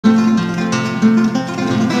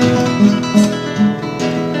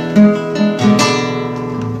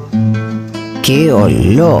¡Qué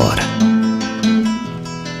olor!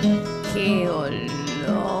 ¡Qué olor!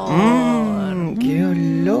 ¡Qué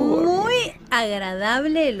olor! Muy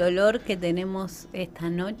agradable el olor que tenemos esta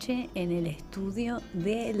noche en el estudio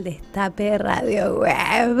del Destape Radio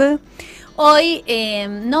Web. Hoy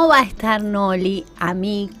no va a estar Noli,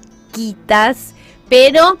 amiguitas,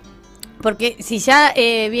 pero... Porque si ya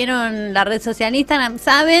vieron la red social Instagram,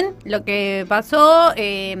 saben lo que pasó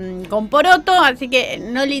con Poroto. Así que,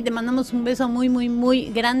 Noli, te mandamos un beso muy, muy,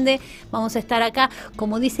 muy grande. Vamos a estar acá,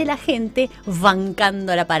 como dice la gente,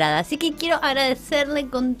 bancando la parada. Así que quiero agradecerle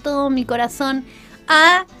con todo mi corazón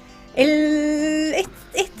a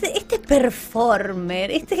este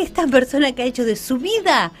performer, esta persona que ha hecho de su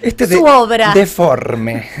vida su obra.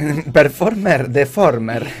 Deforme. Performer,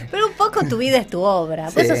 deformer. Pero un poco tu vida es tu obra.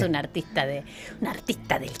 Sí. Vos sos un artista del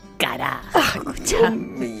carajo. Ay, Dios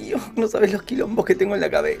mío, no sabes los quilombos que tengo en la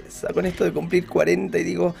cabeza con esto de cumplir 40 y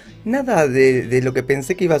digo, nada de lo que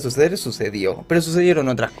pensé que iba a suceder sucedió, pero sucedieron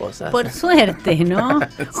otras cosas. Por suerte, ¿no?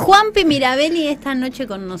 Sí. Juampi Mirabelli esta noche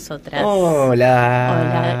con nosotras.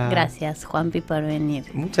 Hola. Gracias, Juampi, por venir.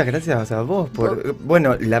 Muchas gracias a vos por...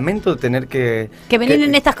 Bueno, lamento tener que venir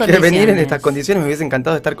en estas condiciones. Que venir en estas condiciones. Me hubiese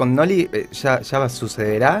encantado estar con Noli, ya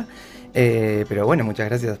sucederá. Pero bueno, muchas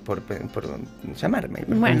gracias por llamarme.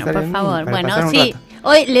 Bueno, por favor. Bueno, sí,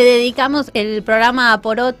 hoy le dedicamos el programa a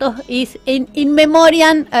Porotos in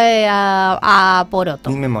memoriam a Poroto.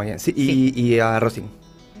 In memoriam, sí, sí. Y a Rosín.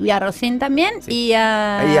 Y a Rosín también, sí. y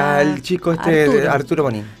al chico Arturo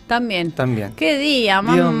Bonín. También. También. Qué día,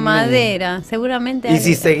 mamadera. Mío. Seguramente. Y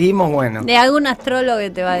si seguimos, bueno. De algún astrólogo que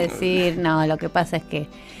te va a decir, no, lo que pasa es que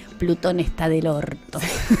Plutón está del orto.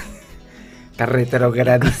 Está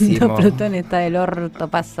retrogradísimo. Cuando Plutón está del orto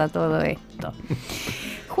pasa todo esto.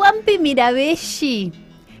 Juampi Mirabelli,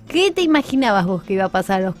 ¿qué te imaginabas vos que iba a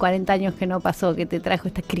pasar a los 40 años que no pasó, que te trajo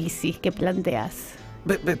esta crisis que planteás?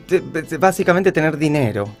 Básicamente tener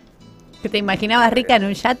dinero. ¿Que te imaginabas rica en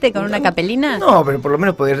un yate con una capelina? No, pero por lo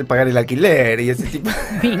menos poder pagar el alquiler y ese tipo.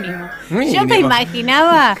 Mínimo. Yo me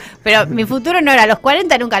imaginaba, pero mi futuro no era a los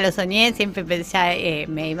 40, nunca lo soñé, siempre pensé,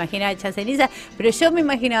 me imaginaba hecha ceniza, pero yo me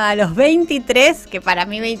imaginaba a los 23, que para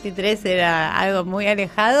mí 23 era algo muy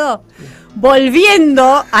alejado,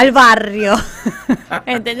 volviendo al barrio.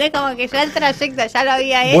 ¿Entendés? Como que ya el trayecto ya lo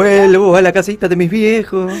había hecho. Vuelvo a la casita de mis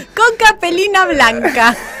viejos. Con capelina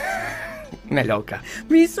blanca. Una loca.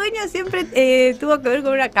 Mi sueño siempre tuvo que ver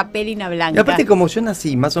con una capelina blanca. Y aparte, como yo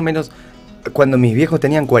nací más o menos cuando mis viejos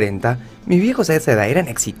tenían 40, mis viejos a esa edad eran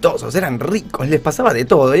exitosos, eran ricos, les pasaba de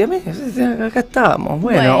todo. Y a mí, acá estábamos.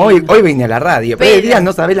 Bueno, hoy vine a la radio, pero hoy día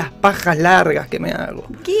no sabés las pajas largas que me hago.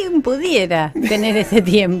 ¿Quién pudiera tener ese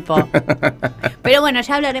tiempo? Pero bueno,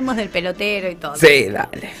 ya hablaremos del pelotero y todo. Sí,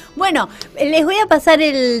 dale. Bueno, les voy a pasar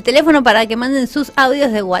el teléfono para que manden sus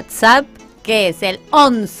audios de WhatsApp, que es el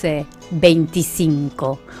 11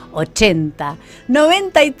 25 80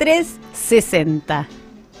 93 60.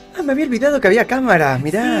 Ah, me había olvidado que había cámara.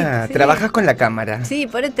 Mirá, sí. Trabajás con la cámara. Sí,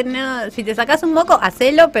 por eso si te sacás un moco,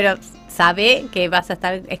 hacelo, pero sabe que vas a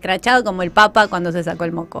estar escrachado como el Papa cuando se sacó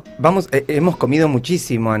el moco. Hemos comido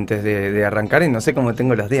muchísimo antes de arrancar y no sé cómo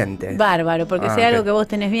tengo los dientes. Bárbaro, porque si algo que vos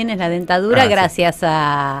tenés bien es la dentadura, gracias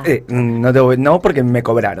a... No, porque me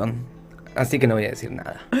cobraron. Así que no voy a decir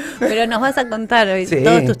nada. Pero nos vas a contar hoy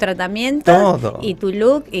todos tus tratamientos, todo. Y tu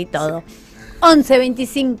look y todo. 11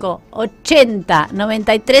 25 80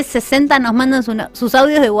 93 60 nos mandan sus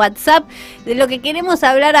audios de WhatsApp. De lo que queremos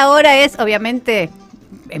hablar ahora es, obviamente,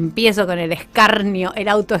 empiezo con el escarnio, el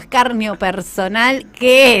autoescarnio personal,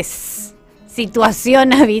 que es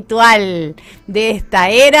situación habitual de esta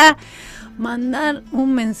era. Mandar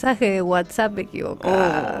un mensaje de WhatsApp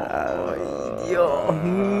equivocado. Ay, Dios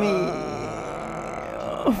mío.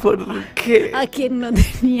 ¿Por qué? A quien no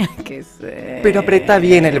tenía que ser. Pero apretá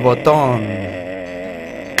bien el botón.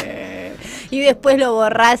 Y después lo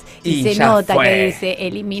borrás y se nota que dice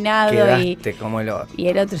eliminado. Quedaste como el otro. Y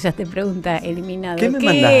el otro ya te pregunta, eliminado. ¿Qué me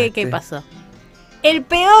mandaste? ¿Qué pasó? El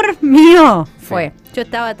peor mío fue, yo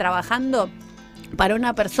estaba trabajando para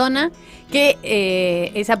una persona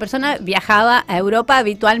que esa persona viajaba a Europa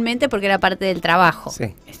habitualmente porque era parte del trabajo.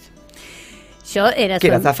 Sí. Yo era ¿Qué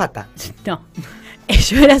era, azafata? No,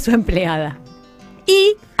 yo era su empleada.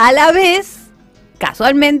 Y a la vez,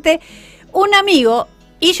 casualmente, un amigo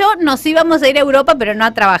y yo nos íbamos a ir a Europa, pero no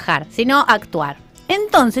a trabajar, sino a actuar.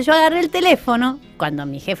 Entonces yo agarré el teléfono, cuando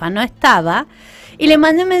mi jefa no estaba, y le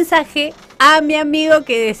mandé un mensaje a mi amigo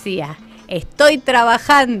que decía: estoy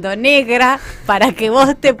trabajando, negra, para que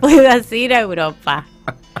vos te puedas ir a Europa.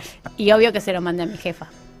 Y obvio que se lo mandé a mi jefa.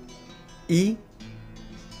 ¿Y?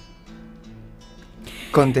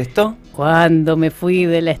 ¿Contestó? Cuando me fui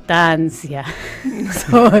de la estancia,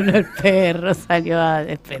 solo el perro salió a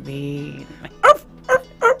despedirme.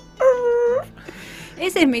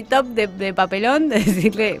 Ese es mi top de papelón, de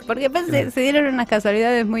decirle, porque se dieron unas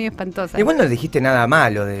casualidades muy espantosas. Igual no dijiste nada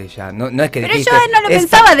malo de ella, no es que pero dijiste... Pero yo no lo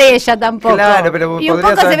pensaba de ella tampoco. Claro, pero y un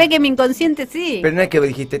poco se ve que mi inconsciente sí. Pero no es que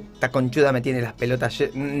dijiste, esta conchuda me tiene las pelotas,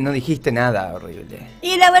 no dijiste nada horrible.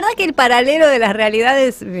 Y la verdad que el paralelo de las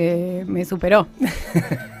realidades me superó.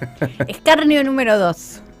 Escarnio número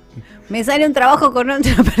 2. Me sale un trabajo con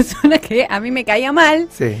otra persona que a mí me caía mal.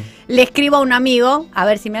 Sí. Le escribo a un amigo a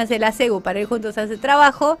ver si me hace la cegu para ir juntos a ese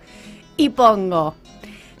trabajo y pongo: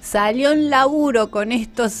 salió un laburo con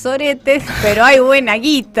estos soretes, pero hay buena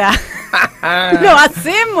guita. ¡Lo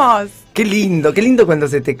hacemos! Qué lindo cuando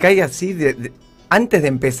se te cae así. Antes de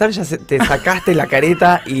empezar ya te sacaste la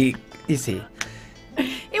careta y sí.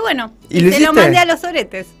 Y bueno, ¿Y se lo mandé a los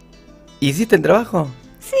soretes. ¿Hiciste el trabajo?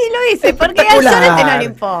 Sí, lo hice, porque al sorete no le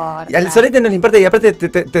importa. Y al sorete no le importa y aparte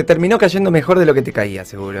te terminó cayendo mejor de lo que te caía,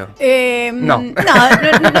 seguro. No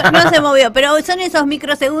se movió, pero son esos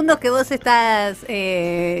microsegundos que vos estás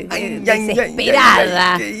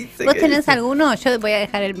desesperada. ¿Vos tenés alguno? Yo voy a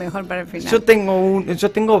dejar el mejor para el final. Yo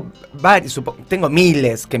tengo varios, tengo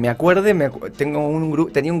miles que me acuerde. Tenía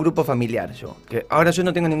un grupo familiar yo, que ahora yo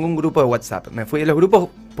no tengo ningún grupo de WhatsApp. Me fui de los grupos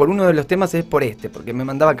por uno de los temas, es por porque me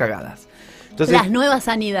mandaba cagadas. Entonces, las nuevas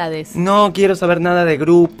sanidades. No quiero saber nada de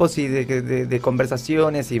grupos y de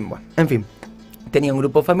conversaciones y bueno, en fin. Tenía un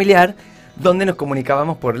grupo familiar donde nos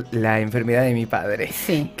comunicábamos por la enfermedad de mi padre.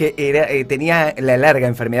 Sí. Que tenía la larga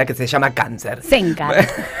enfermedad que se llama cáncer. Senca.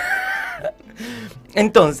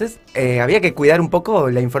 Entonces, había que cuidar un poco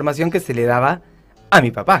la información que se le daba a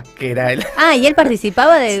mi papá, que era él. Ah, ¿y él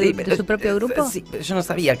participaba de su propio grupo? Sí, pero yo no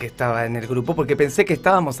sabía que estaba en el grupo porque pensé que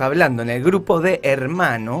estábamos hablando en el grupo de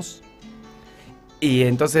hermanos. Y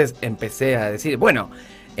entonces empecé a decir, bueno,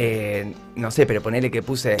 no sé, pero ponele que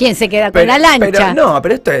puse... ¿Quién se queda con la lancha?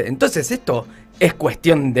 Pero esto es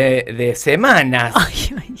cuestión de semanas.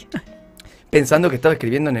 Ay. Pensando que estaba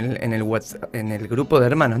escribiendo en el WhatsApp, en el grupo de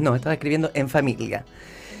hermanos. No, estaba escribiendo en familia.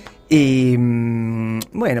 Y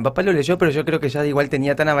bueno, papá lo leyó, pero yo creo que ya igual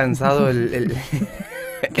tenía tan avanzado el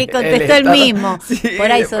que contestó el mismo. Sí,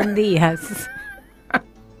 por ahí son días.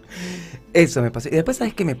 Eso me pasó. Y después,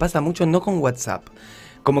 ¿sabes qué me pasa mucho? No con WhatsApp.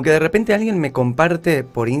 Como que de repente alguien me comparte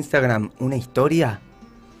por Instagram una historia.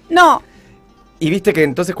 No. Y viste que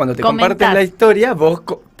entonces cuando te comparten la historia, vos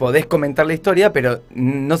podés comentar la historia, pero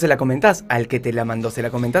no se la comentás al que te la mandó, se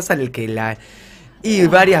la comentás al que la... Y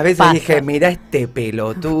varias veces dije, mirá este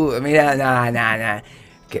pelotudo, mirá, nah.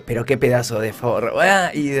 Pero qué pedazo de forro.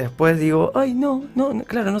 Y después digo, ay, no,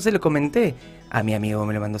 claro, no se lo comenté. A mi amigo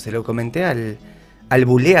me lo mandó, se lo comenté al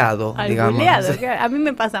buleado, digamos. Buleado, a mí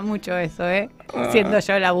me pasa mucho eso, siendo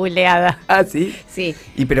yo la buleada. ¿Ah, sí? Sí.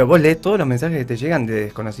 ¿Y pero vos lees todos los mensajes que te llegan de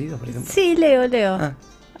desconocidos, por ejemplo? Sí, leo.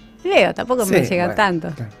 Leo, tampoco me llegan tanto.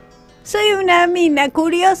 Claro. Soy una mina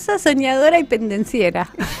curiosa, soñadora y pendenciera.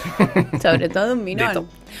 Sobre todo un minón.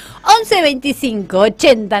 11 25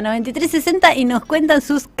 80 93 60 y nos cuentan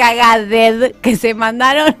sus cagaded que se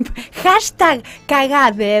mandaron. Hashtag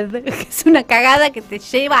cagaded, que es una cagada que te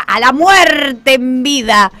lleva a la muerte en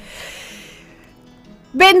vida.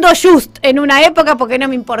 Vendo Just en una época porque no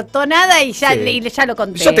me importó nada y ya lo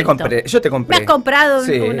conté. Yo te compré. Me has comprado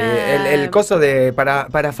el coso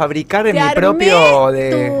para fabricar en mi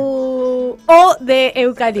propio O de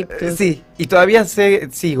eucaliptus. Sí, y todavía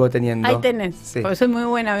sigo teniendo. Ahí tenés, porque soy muy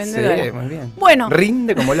buena vendedora. Sí, muy bien. Bueno.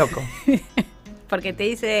 Rinde como loco. Porque te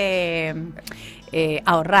hice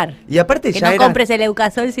ahorrar. Y aparte que no compres el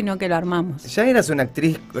Eucasol, sino que lo armamos. Ya eras una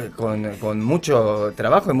actriz con mucho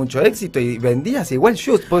trabajo y mucho éxito y vendías igual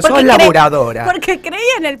Just, porque sos laburadora. Porque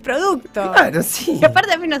creía en el producto. Claro, sí. Y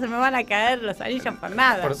aparte a mí no se me van a caer los anillos por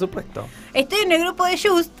nada. Por supuesto. Estoy en el grupo de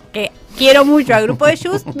Just, que quiero mucho al grupo de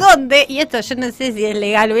Just, donde, y esto yo no sé si es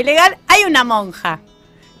legal o ilegal, hay una monja,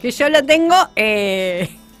 que yo lo tengo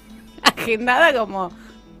agendada como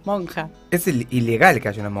monja. Es ilegal que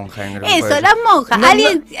haya una monja en el grupo. Eso, las monjas.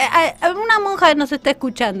 Una monja nos está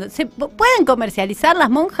escuchando. ¿Pueden comercializar las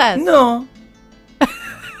monjas? No.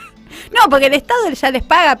 No, porque el Estado ya les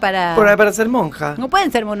paga para ser monja. No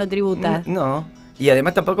pueden ser monotributas. No. Y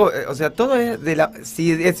además tampoco, o sea, todo es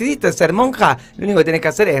si decidiste ser monja, lo único que tenés que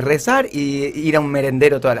hacer es rezar y ir a un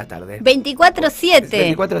merendero todas las tardes.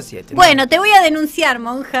 24/7. 24/7. Bueno, te voy a denunciar,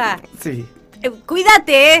 monja. Sí.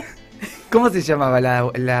 Cuídate, ¿Cómo se llamaba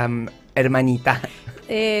la hermanita?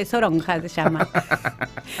 Soronja se llama.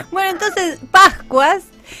 Bueno, entonces, Pascuas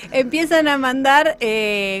empiezan a mandar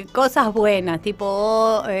cosas buenas,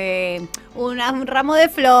 tipo un ramo de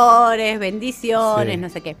flores, bendiciones, no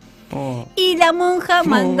sé qué. Y la monja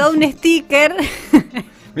mandó un sticker.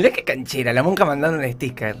 Mirá qué canchera, la monja mandando un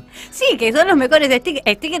sticker. Sí, que son los mejores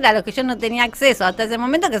stickers a los que yo no tenía acceso hasta ese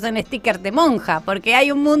momento, que son stickers de monja, porque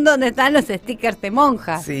hay un mundo donde están los stickers de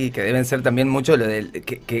monja. Sí, que deben ser también mucho lo del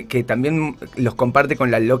que también los comparte con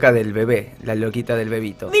la loca del bebé, la loquita del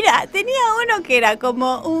bebito. Mira, tenía uno que era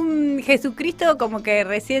como un Jesucristo como que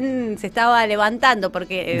recién se estaba levantando,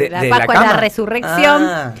 porque la Pascua es la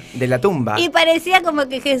resurrección. De la tumba. Y parecía como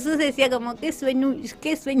que Jesús decía como, qué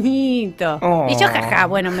sueñito. Y yo, jaja,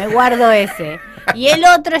 bueno, me guardo ese. Y el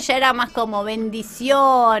otro ya era más como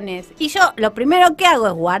bendiciones. Y yo lo primero que hago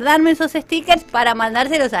es guardarme esos stickers para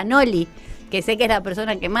mandárselos a Noli, que sé que es la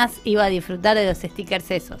persona que más iba a disfrutar de los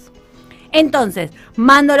stickers esos. Entonces,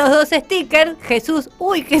 mando los dos stickers, Jesús,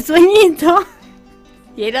 uy, qué sueñito.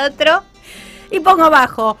 Y el otro, y pongo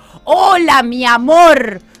abajo, hola mi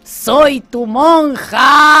amor, soy tu monja.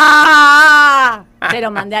 Se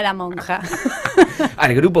lo mandé a la monja.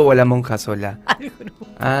 ¿Al grupo o a la monja sola? Al grupo.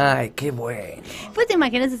 Ay, qué bueno. ¿Vos te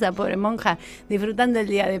imaginas esa pobre monja disfrutando el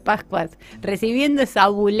día de Pascuas, recibiendo esa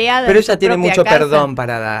buleada? Pero ella tiene mucho casa? Perdón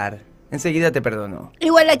para dar. Enseguida te perdonó.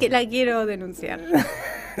 Igual la quiero denunciar.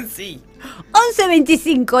 Sí. 11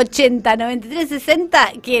 25 80 93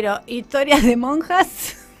 60. Quiero historias de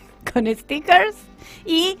monjas con stickers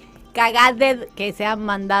y cagadas que se han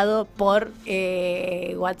mandado por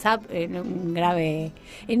WhatsApp en un grave,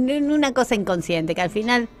 en una cosa inconsciente, que al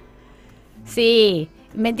final, sí,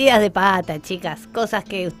 metidas de pata, chicas, cosas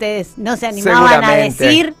que ustedes no se animaban a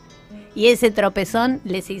decir, y ese tropezón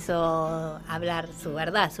les hizo hablar su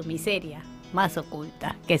verdad, su miseria más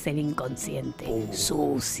oculta, que es el inconsciente.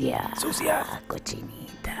 Sucia,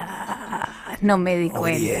 cochinita, no me di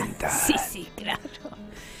cuenta. Sí, claro.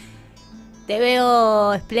 Te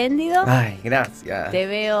veo espléndido. Ay, gracias. Te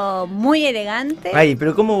veo muy elegante. Ay,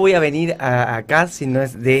 pero ¿cómo voy a venir acá si no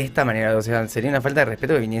es de esta manera? O sea, sería una falta de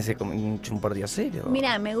respeto que viniese como un chumpordiosero.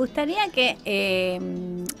 Mira, me gustaría que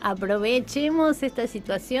aprovechemos esta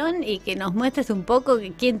situación y que nos muestres un poco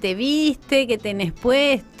quién te viste, qué tenés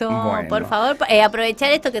puesto. Bueno. Por favor,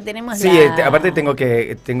 aprovechar esto que tenemos. Sí, aparte tengo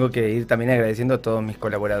que ir también agradeciendo a todos mis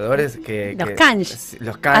colaboradores. Los canjes.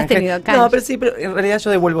 ¿Has tenido canjes? No, pero sí, pero en realidad yo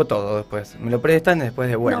devuelvo todo después. Me lo prestan y después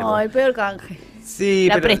devuelvo. No, el peor canje. Sí,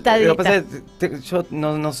 la prestadita. Lo que pasa es que yo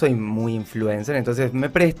no soy muy influencer, entonces me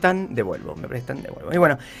prestan, devuelvo. Y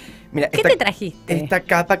bueno, mira, ¿qué te trajiste? Esta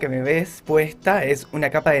capa que me ves puesta es una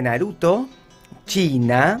capa de Naruto,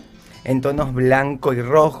 china, en tonos blanco y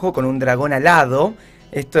rojo, con un dragón alado.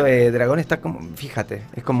 Esto de dragón está como, fíjate,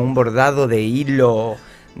 es como un bordado de hilo,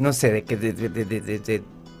 no sé, de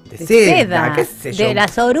seda, qué sé yo. De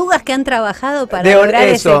las orugas que han trabajado para lograr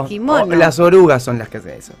ese kimono. Las orugas son las que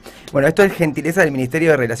hacen eso. Bueno, esto es gentileza del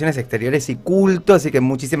Ministerio de Relaciones Exteriores y Culto, así que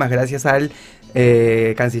muchísimas gracias al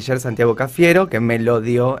canciller Santiago Cafiero, que me lo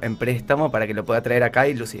dio en préstamo para que lo pueda traer acá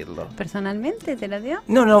y lucirlo. ¿Personalmente te lo dio?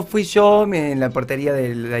 No, fui yo, en la portería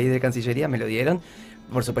de ahí de Cancillería me lo dieron.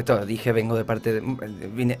 Por supuesto, dije, vengo de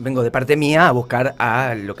parte mía a buscar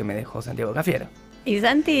a lo que me dejó Santiago Cafiero. ¿Y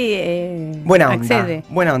Santi buena accede?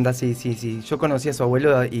 Buena onda, sí. Yo conocí a su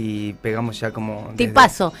abuelo y pegamos ya como...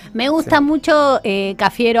 Tipazo. Me gusta mucho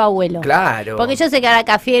Cafiero abuelo. Claro. Porque yo sé que ahora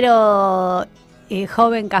Cafiero,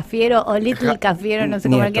 joven Cafiero o Little Cafiero, no sé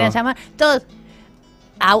cómo lo quieran llamar, todos...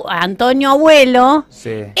 Antonio Abuelo,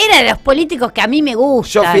 sí, era de los políticos que a mí me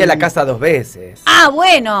gustan. Yo fui a la casa 2 veces. Ah,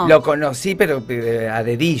 bueno. Lo conocí, pero a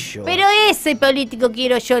dedillo. Pero ese político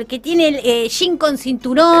quiero yo, el que tiene el jean con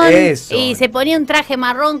cinturón. Eso. Y se ponía un traje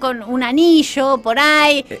marrón con un anillo por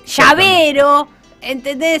ahí, llavero,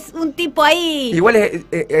 ¿entendés? Un tipo ahí. Igual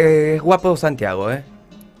es guapo Santiago, ¿eh?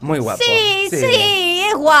 Muy guapo. Sí,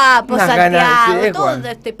 es guapo Santiago. Todo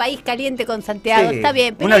este país caliente con Santiago, sí, está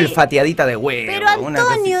bien. Pero una olfateadita de huevo. Pero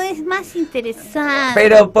Antonio es más interesante.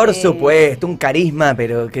 Pero por supuesto, un carisma,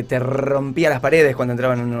 pero que te rompía las paredes cuando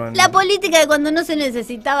entraban uno. La política de cuando no se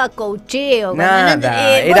necesitaba coacheo.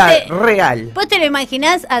 Nada, era real. ¿Vos te lo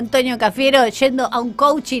imaginás a Antonio Cafiero yendo a un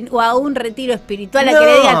coaching o a un retiro espiritual a que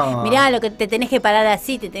le digan, mirá, lo que te tenés que parar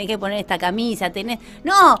así, te tenés que poner esta camisa, tenés...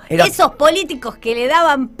 No, esos políticos que le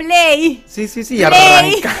daban play. Sí,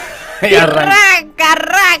 arranca.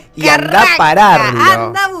 Y anda a pararlo.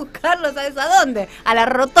 Anda a buscarlo, ¿sabes a dónde? A la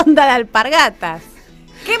rotonda de Alpargatas.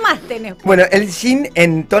 ¿Qué más tenés? Bueno, el jean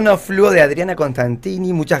en tono fluo de Adriana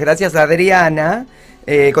Constantini. Muchas gracias, Adriana.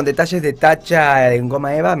 Con detalles de tacha en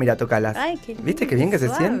goma eva. Mira, tócalas. Ay, qué lindo, ¿viste qué bien que se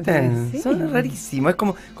sienten? Sí. Son rarísimos. Es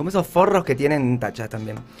como esos forros que tienen tachas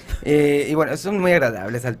también. Y bueno, son muy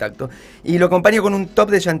agradables al tacto. Y lo acompaño con un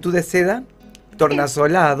top de chantú de seda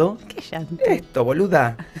tornasolado. ¿Qué chantú? Esto,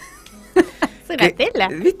 boluda. una tela.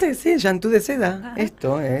 ¿Viste? Sí, llantú de seda. Ajá.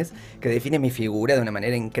 Esto es que define mi figura de una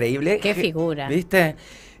manera increíble. ¿Qué figura? ¿Viste?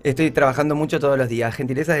 Estoy trabajando mucho todos los días.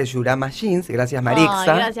 Gentileza de Yurama Jeans, gracias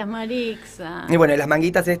Marixa. Ay, gracias Marixa. Y bueno, las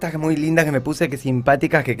manguitas estas muy lindas que me puse, que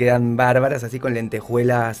simpáticas, que quedan bárbaras, así con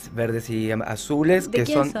lentejuelas verdes y azules. ¿De que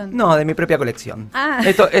quién son? No, de mi propia colección. Ah.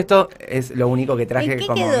 Esto es lo único que traje. ¿En qué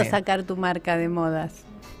quedó sacar tu marca de modas?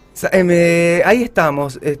 Ahí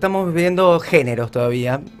estamos viendo géneros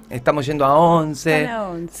todavía. Estamos yendo a 11.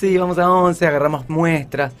 Sí, vamos a 11, agarramos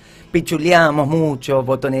muestras. Pichuleamos mucho,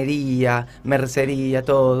 botonería, mercería,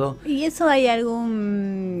 todo. ¿Y eso hay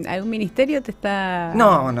algún ministerio te está...?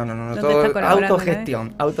 No, todo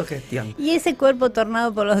autogestión. ¿Y ese cuerpo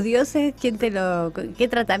tornado por los dioses, qué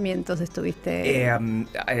tratamientos estuviste?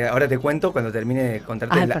 Ahora te cuento cuando termine de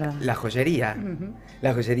contarte la joyería. Uh-huh.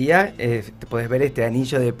 La joyería, te podés ver este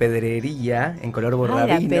anillo de pedrería en color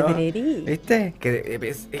borradino. La pedrería. ¿Viste? Que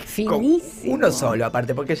es finísimo. Uno solo,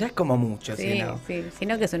 aparte, porque ya es como mucho. Sí,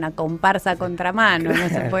 sino que es una comparsa a contramano, no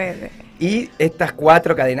se puede. Y estas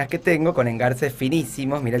 4 cadenas que tengo con engarces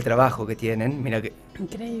finísimos, mira el trabajo que tienen, mira que...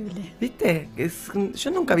 Increíble. ¿Viste?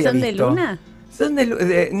 Yo nunca había visto. ¿Son de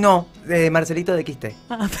Luna? Son de Marcelito de Quiste.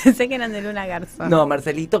 Pensé que eran de Luna Garzón. No,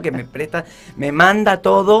 Marcelito que me manda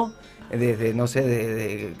todo... Desde, no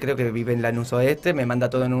sé, creo que vive en Lanús Oeste, me manda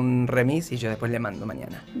todo en un remis y yo después le mando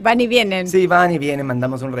mañana. ¿Van y vienen? Sí, van y vienen,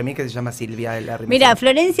 mandamos un remis que se llama Silvia de la remisión. Mira,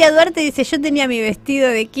 Florencia Duarte dice, yo tenía mi vestido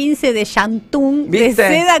de 15 de chantún, de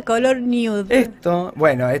seda color nude. Esto,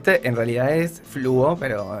 bueno, este en realidad es fluo,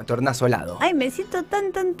 pero tornasolado. Ay, me siento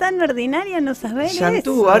tan ordinaria, no sabés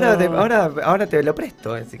Chantú, eso. ahora te lo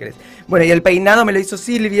presto, si querés. Bueno, y el peinado me lo hizo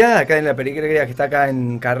Silvia, acá en la peluquería que está acá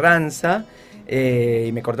en Carranza.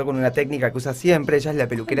 Y me cortó con una técnica que usa siempre. Ella es la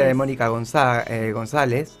peluquera de Mónica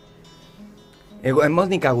González.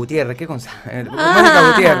 Mónica Gutiérrez, ¿qué González?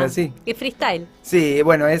 Mónica Gutiérrez, sí. ¿Qué freestyle? Sí,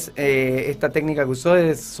 bueno, es esta técnica que usó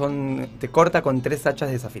te corta con 3 hachas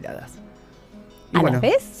desafiladas. Y ¿A la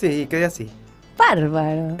vez? Sí, quedé así.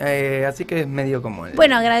 Bárbaro. Así que es medio común.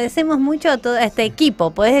 Bueno, agradecemos mucho a todo este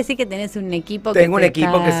equipo. ¿Podés decir que tenés un equipo? Tengo un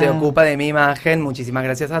equipo que se ocupa de mi imagen. Muchísimas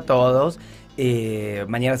gracias a todos.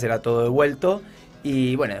 Mañana será todo devuelto.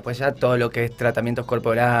 Y bueno, después ya todo lo que es tratamientos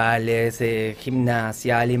corporales,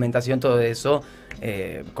 gimnasia, alimentación, todo eso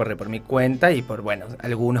corre por mi cuenta y por, bueno,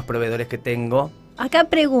 algunos proveedores que tengo. Acá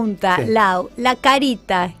pregunta, sí. Lau, la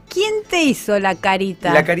carita, ¿quién te hizo la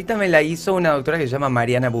carita? La carita me la hizo una doctora que se llama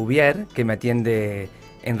Mariana Bouvier, que me atiende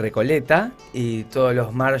en Recoleta, y todos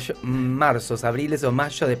los marzos, abriles o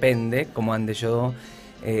mayo, depende cómo ande yo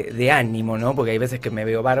de ánimo, ¿no? Porque hay veces que me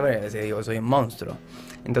veo bárbaro y a veces digo, soy un monstruo.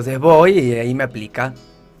 Entonces voy y ahí me aplica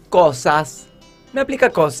cosas.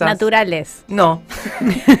 ¿Naturales? No.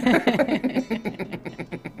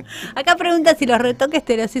 Acá pregunta si los retoques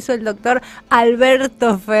te los hizo el doctor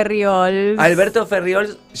Alberto Ferriol. Alberto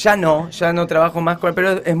Ferriol ya no trabajo más con él,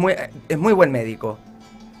 pero es muy buen médico.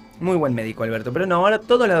 Muy buen médico, Alberto. Pero no, ahora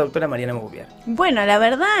todo la doctora Mariana Bouvier. Bueno, la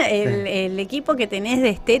verdad, el equipo que tenés de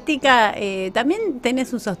estética, ¿también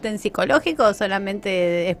tenés un sostén psicológico o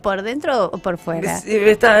solamente es por dentro o por fuera?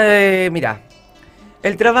 Mirá,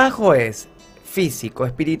 el trabajo es físico,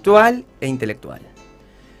 espiritual e intelectual.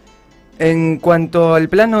 En cuanto al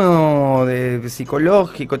plano de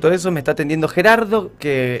psicológico, todo eso me está atendiendo Gerardo,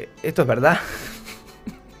 que esto es verdad.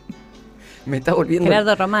 Me está volviendo...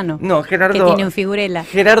 Gerardo Romano. No, Gerardo... Que tiene un figurela.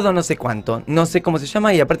 Gerardo no sé cuánto, no sé cómo se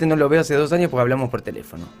llama y aparte no lo veo hace 2 años porque hablamos por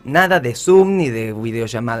teléfono. Nada de Zoom ni de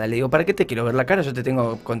videollamada. Le digo, ¿para qué te quiero ver la cara? Yo te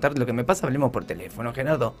tengo que contar lo que me pasa, hablemos por teléfono,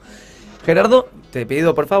 Gerardo. Gerardo, te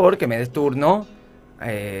pido por favor que me des turno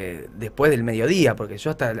después del mediodía, porque yo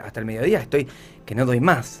hasta el mediodía estoy que no doy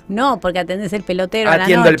más. No, porque atendés el pelotero a la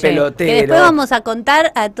noche. Atiendo el pelotero. Que después vamos a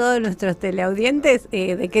contar a todos nuestros teleaudientes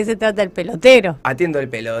de qué se trata el pelotero. Atiendo el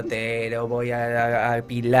pelotero, voy a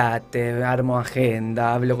Pilates, armo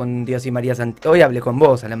agenda, hablo con Dios y María Santiago. Hoy hablé con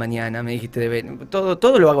vos a la mañana, me dijiste,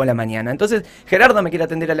 todo lo hago a la mañana. Entonces, Gerardo me quiere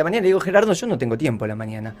atender a la mañana. Le digo, Gerardo, yo no tengo tiempo a la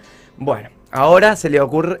mañana. Bueno, ahora se le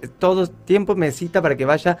ocurre, todo tiempo me cita para que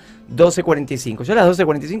vaya 12:45. Yo a las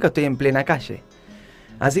 12:45 estoy en plena calle.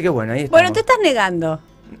 Así que bueno, ahí estamos. Bueno, te estás negando.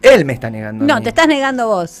 Él me está negando. No, te estás negando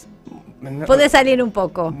vos. No, podés salir un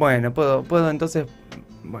poco. Bueno, puedo entonces...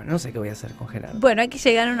 Bueno, no sé qué voy a hacer con Gerardo. Bueno, hay que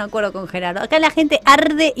llegar a un acuerdo con Gerardo. Acá la gente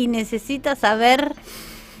arde y necesita saber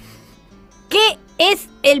qué es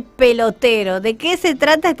el pelotero. ¿De qué se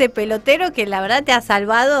trata este pelotero que la verdad te ha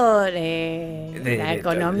salvado la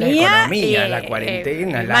economía? La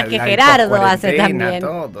cuarentena. Más que Gerardo hace también.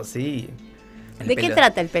 Todo, sí. ¿De qué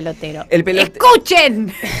trata el pelotero?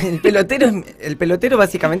 ¡Escuchen! El pelotero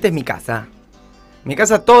básicamente es mi casa. Mi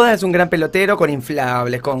casa toda es un gran pelotero con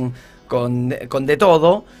inflables, con con de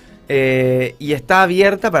todo, y está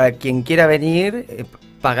abierta para quien quiera venir,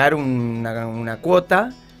 pagar una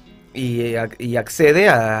cuota y accede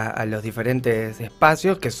a los diferentes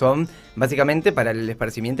espacios que son básicamente para el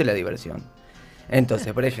esparcimiento y la diversión.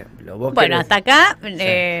 Entonces, por ejemplo, vos bueno, querés... hasta acá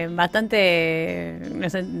Sí. bastante no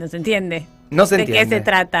se entiende. No se ¿De entiende. qué se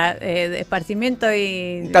trata? De esparcimiento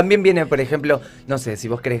y... También viene, por ejemplo, no sé, si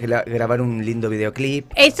vos querés grabar un lindo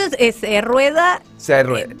videoclip. Eso es rueda. Se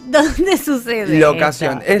rueda. ¿Dónde sucede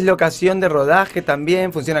Locación, esto? es locación de rodaje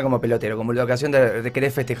también, funciona como pelotero, como locación de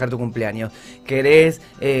querés festejar tu cumpleaños, querés,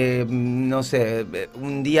 no sé,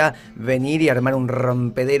 un día venir y armar un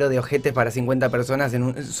rompedero de ojetes para 50 personas en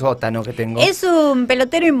un sótano que tengo. Es un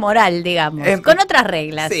pelotero inmoral, digamos, con otras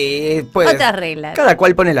reglas. Sí, pues. Otras reglas. Cada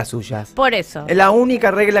cual pone las suyas. Por eso. La única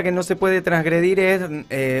regla que no se puede transgredir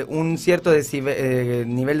es un cierto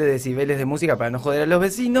nivel de decibeles de música para no joder a los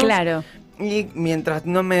vecinos. Claro. Y mientras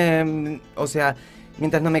no me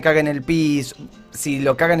caguen el piso, si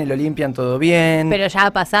lo cagan y lo limpian todo bien. Pero ya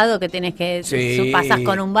ha pasado que tenés que Sí. pasás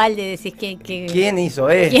con un balde y decís que ¿Quién hizo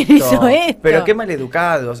esto? ¿Quién hizo esto? Pero qué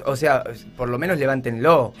maleducados. O sea, por lo menos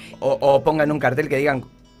levántenlo. O pongan un cartel que digan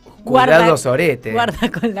cuidado sorete. Guarda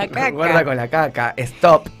con la caca. Guarda con la caca.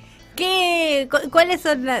 Stop. ¿Cuáles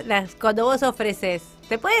son las cuando vos ofreces?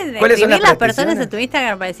 ¿Te pueden ¿Cuáles son escribir las las personas peticiones? en tu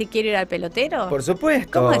Instagram para decir quiero ir al pelotero? Por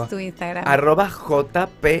supuesto. ¿Cómo es tu Instagram?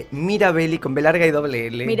 @JP Mirabelli con B larga y doble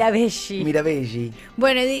L. Mirabelli. Mirabelli.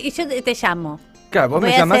 Bueno, y yo te llamo. Claro, vos Voy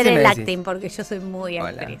me a llamás hacer y me el decís. acting porque yo soy muy Hola.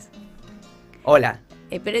 actriz. Hola.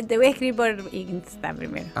 Pero te voy a escribir por Insta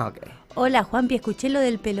primero. Ah, ok. Hola Juampi, escuché lo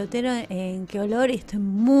del pelotero en qué olor y estoy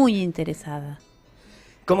muy interesada.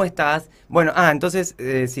 ¿Cómo estás? Bueno, entonces,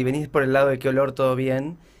 si venís por el lado de qué olor, todo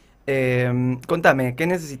bien. Contame, ¿qué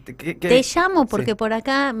necesitas? Te llamo porque Sí. por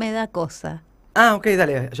acá me da cosa. Ok,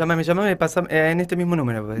 dale, llámame, pasa en este mismo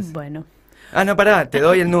número, pues. Bueno. No, pará, te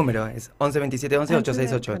doy el número, es 11 27 11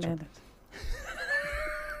 8688.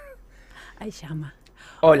 Ahí llama.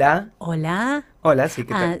 Hola. Hola. Hola, sí,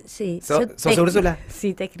 ¿qué tal? Sí. ¿Sos Úrsula?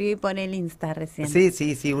 Sí, te escribí por el Insta recién.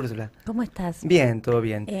 Sí, Úrsula. ¿Cómo estás? Bien, todo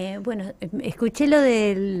bien. Bueno, escuché lo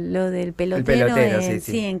del pelotero. El pelotero, sí.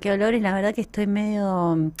 Sí, en qué olores. La verdad que estoy me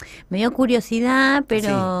dio curiosidad,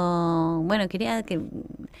 pero bueno,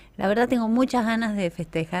 la verdad tengo muchas ganas de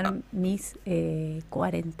festejar mis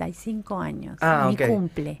 45 años. Mi ok.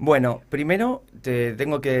 cumple. Bueno, primero te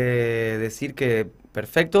tengo que decir que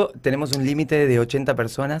perfecto, tenemos un límite de 80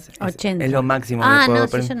 personas. 80. Es lo máximo que puedo no,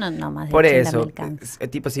 si yo no más de Por 80 me eso, alcanza.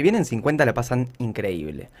 tipo, si vienen 50 la pasan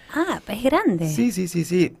increíble. Es grande.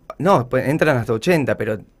 Sí. No, pues entran hasta 80,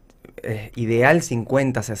 pero ideal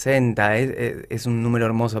 50, 60, es un número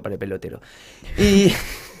hermoso para el pelotero. Y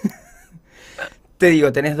te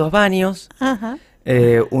digo, tenés 2 baños. Ajá.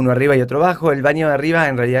 Uno arriba y otro abajo. El baño de arriba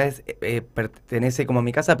en realidad pertenece como a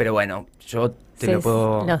mi casa, pero bueno, yo te lo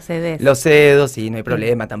puedo... Lo cedes. Lo cedo, sí, no hay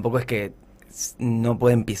problema. Tampoco es que no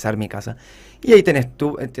pueden pisar mi casa. Y ahí tenés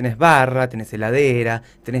barra, tenés heladera,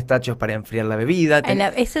 tenés tachos para enfriar la bebida.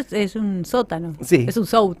 Eso es un sótano. Sí. Es un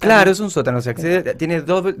sótano. Claro, es un sótano. Se accede, tiene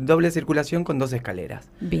doble circulación con 2 escaleras.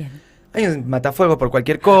 Bien. Hay un matafuegos por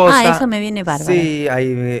cualquier cosa. Eso me viene bárbaro. Sí,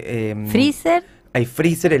 hay... ¿Freezer? Hay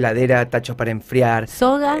freezer, heladera, tachos para enfriar.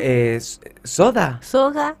 ¿Soga? ¿Soda?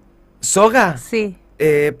 ¿Soga? ¿Soga? Sí.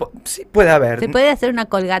 Sí, puede haber. ¿Se puede hacer una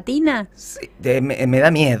colgatina? Sí, me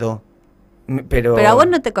da miedo. Pero a vos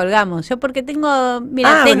no te colgamos. Yo porque tengo...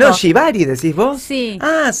 Mira, no, Shibari, ¿decís vos? Sí.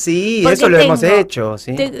 Sí, Porque eso lo hemos hecho,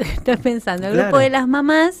 sí. Estoy pensando, el Claro. grupo de las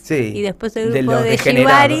mamás Sí. y después el De grupo los de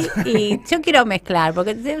degenerados. Shibari. Y yo quiero mezclar,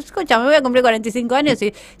 porque, escucha, me voy a cumplir 45 años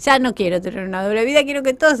y ya no quiero tener una doble vida, quiero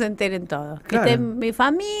que todos se enteren todos. Que Claro. estén mi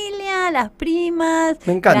familia, las primas,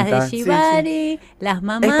 Me encanta, las de sí, Shibari, las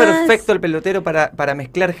mamás. Es perfecto el pelotero para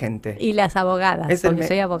mezclar gente. Y las abogadas, Es el porque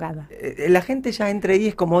soy abogada. La gente ya entra ahí,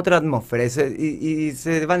 es como otra atmósfera, y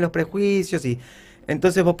se van los prejuicios, y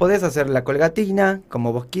entonces vos podés hacer la colgatina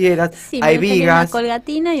como vos quieras. Sí, hay me gustaría vigas. una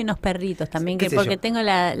colgatina y unos perritos también, ¿Qué que sé porque yo? tengo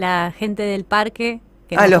la gente del parque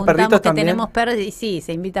que Los juntamos, perritos que también. tenemos perros y sí,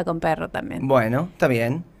 se invita con perro también. Bueno, está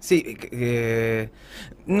bien. Sí,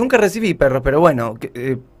 nunca recibí perros, pero bueno,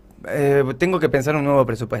 tengo que pensar un nuevo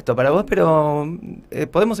presupuesto para vos, pero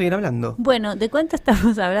podemos seguir hablando. Bueno, ¿de cuánto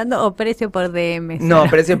estamos hablando o precio por DM? No,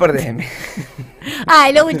 precio por DM.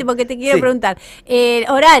 Y lo último que te quiero Sí. preguntar,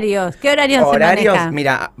 horarios, ¿qué horarios se Horarios, maneja?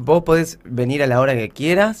 mira, vos podés venir a la hora que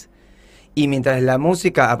quieras, y mientras la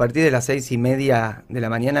música a partir de las 6:30 de la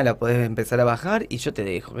mañana la podés empezar a bajar, y yo te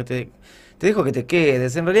dejo te dejo que te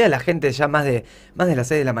quedes. En realidad la gente ya más de las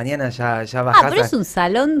 6 de la mañana ya bajás. Pero es un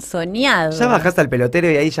salón soñado. Ya bajás al pelotero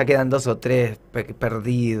y ahí ya quedan 2 o 3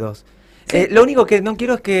 perdidos. Lo único que no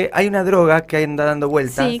quiero es que hay una droga que anda dando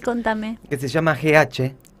vueltas. Sí, contame. Que se llama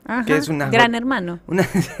GH. Ajá, que es una Gran Hermano.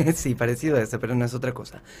 Sí, parecido a eso, pero no es otra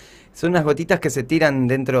cosa. Son unas gotitas que se tiran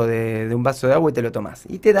dentro de un vaso de agua y te lo tomás.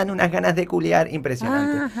 Y te dan unas ganas de culiar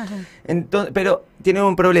impresionantes. Entonces, pero tiene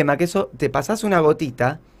un problema, que eso, te pasás una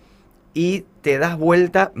gotita y te das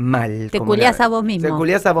vuelta mal. Te culiás a vos mismo. Te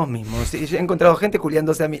culiás a vos mismo. Sí, yo he encontrado gente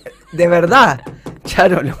culiándose a mí. De verdad,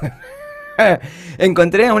 Charo,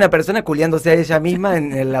 encontré a una persona culiándose a ella misma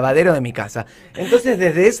en el lavadero de mi casa. Entonces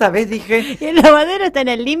desde esa vez dije... Y el lavadero está en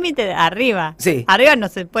el límite de arriba. Sí. Arriba no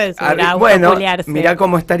se puede subir a bueno, autoculiarse. mirá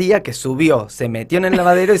cómo estaría que subió, se metió en el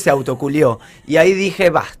lavadero y se autoculió. Y ahí dije,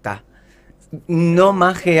 basta. No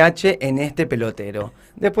más GH en este pelotero.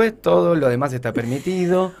 Después todo lo demás está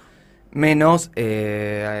permitido. Menos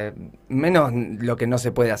lo que no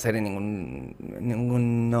se puede hacer en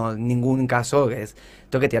ningún caso, que es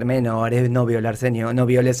toquetear menores, no violar señor, no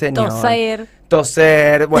viole señor.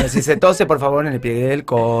 Toser. Bueno, si se tose, por favor, en el pie del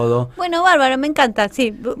codo. Bueno, bárbaro, me encanta,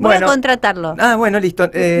 sí. Voy a contratarlo. Bueno, listo.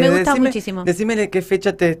 Me gusta muchísimo. Decime qué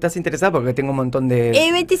fecha te estás interesada, porque tengo un montón de...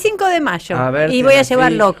 25 de mayo. A ver, y voy a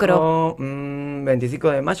llevar locro.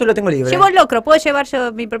 25 de mayo lo tengo libre. ¿Llevo locro? ¿Puedo llevar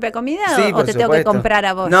yo mi propia comida o te tengo que comprar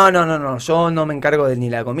a vos? No. Yo no me encargo de ni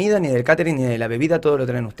la comida, ni del catering, ni de la bebida. Todo lo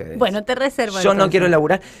traen ustedes. Bueno, te reservo. Yo no quiero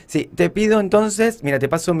laburar. Sí, te pido entonces, mira, te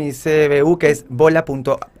paso mi CBU, que es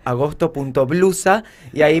bola.agosto.blusa,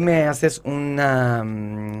 y ahí me haces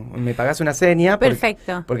me pagas una seña.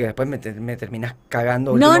 Perfecto. Porque después me terminás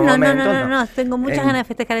cagando No, momento. Tengo muchas ganas de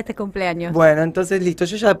festejar este cumpleaños. Bueno, entonces listo,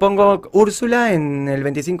 yo ya pongo Úrsula en el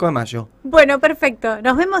 25 de mayo. Bueno, perfecto.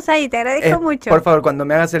 Nos vemos ahí, te agradezco mucho. Por favor, cuando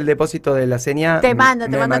me hagas el depósito de la seña, te mando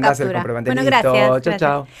mandás captura. El comprobante. Bueno, listo. gracias.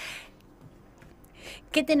 Chao.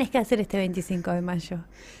 ¿Qué tenés que hacer este 25 de mayo?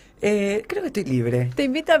 Creo que estoy libre. Te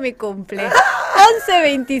invito a mi cumple. 11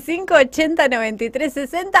 25 80 93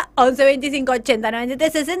 60. 11 25 80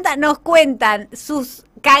 93 60. Nos cuentan sus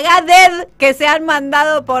cagades que se han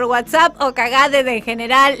mandado por WhatsApp o cagades en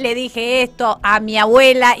general. Le dije esto a mi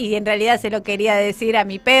abuela y en realidad se lo quería decir a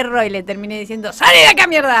mi perro y le terminé diciendo ¡salí de acá,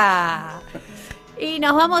 mierda! Y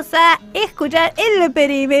nos vamos a escuchar el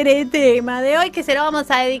primer tema de hoy, que se lo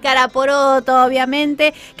vamos a dedicar a Poroto,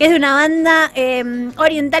 obviamente, que es de una banda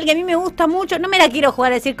oriental que a mí me gusta mucho. No me la quiero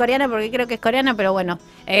jugar a decir coreana porque creo que es coreana, pero bueno,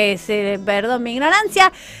 perdón mi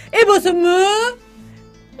ignorancia.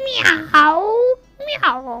 ¡Miau!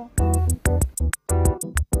 ¡Miau!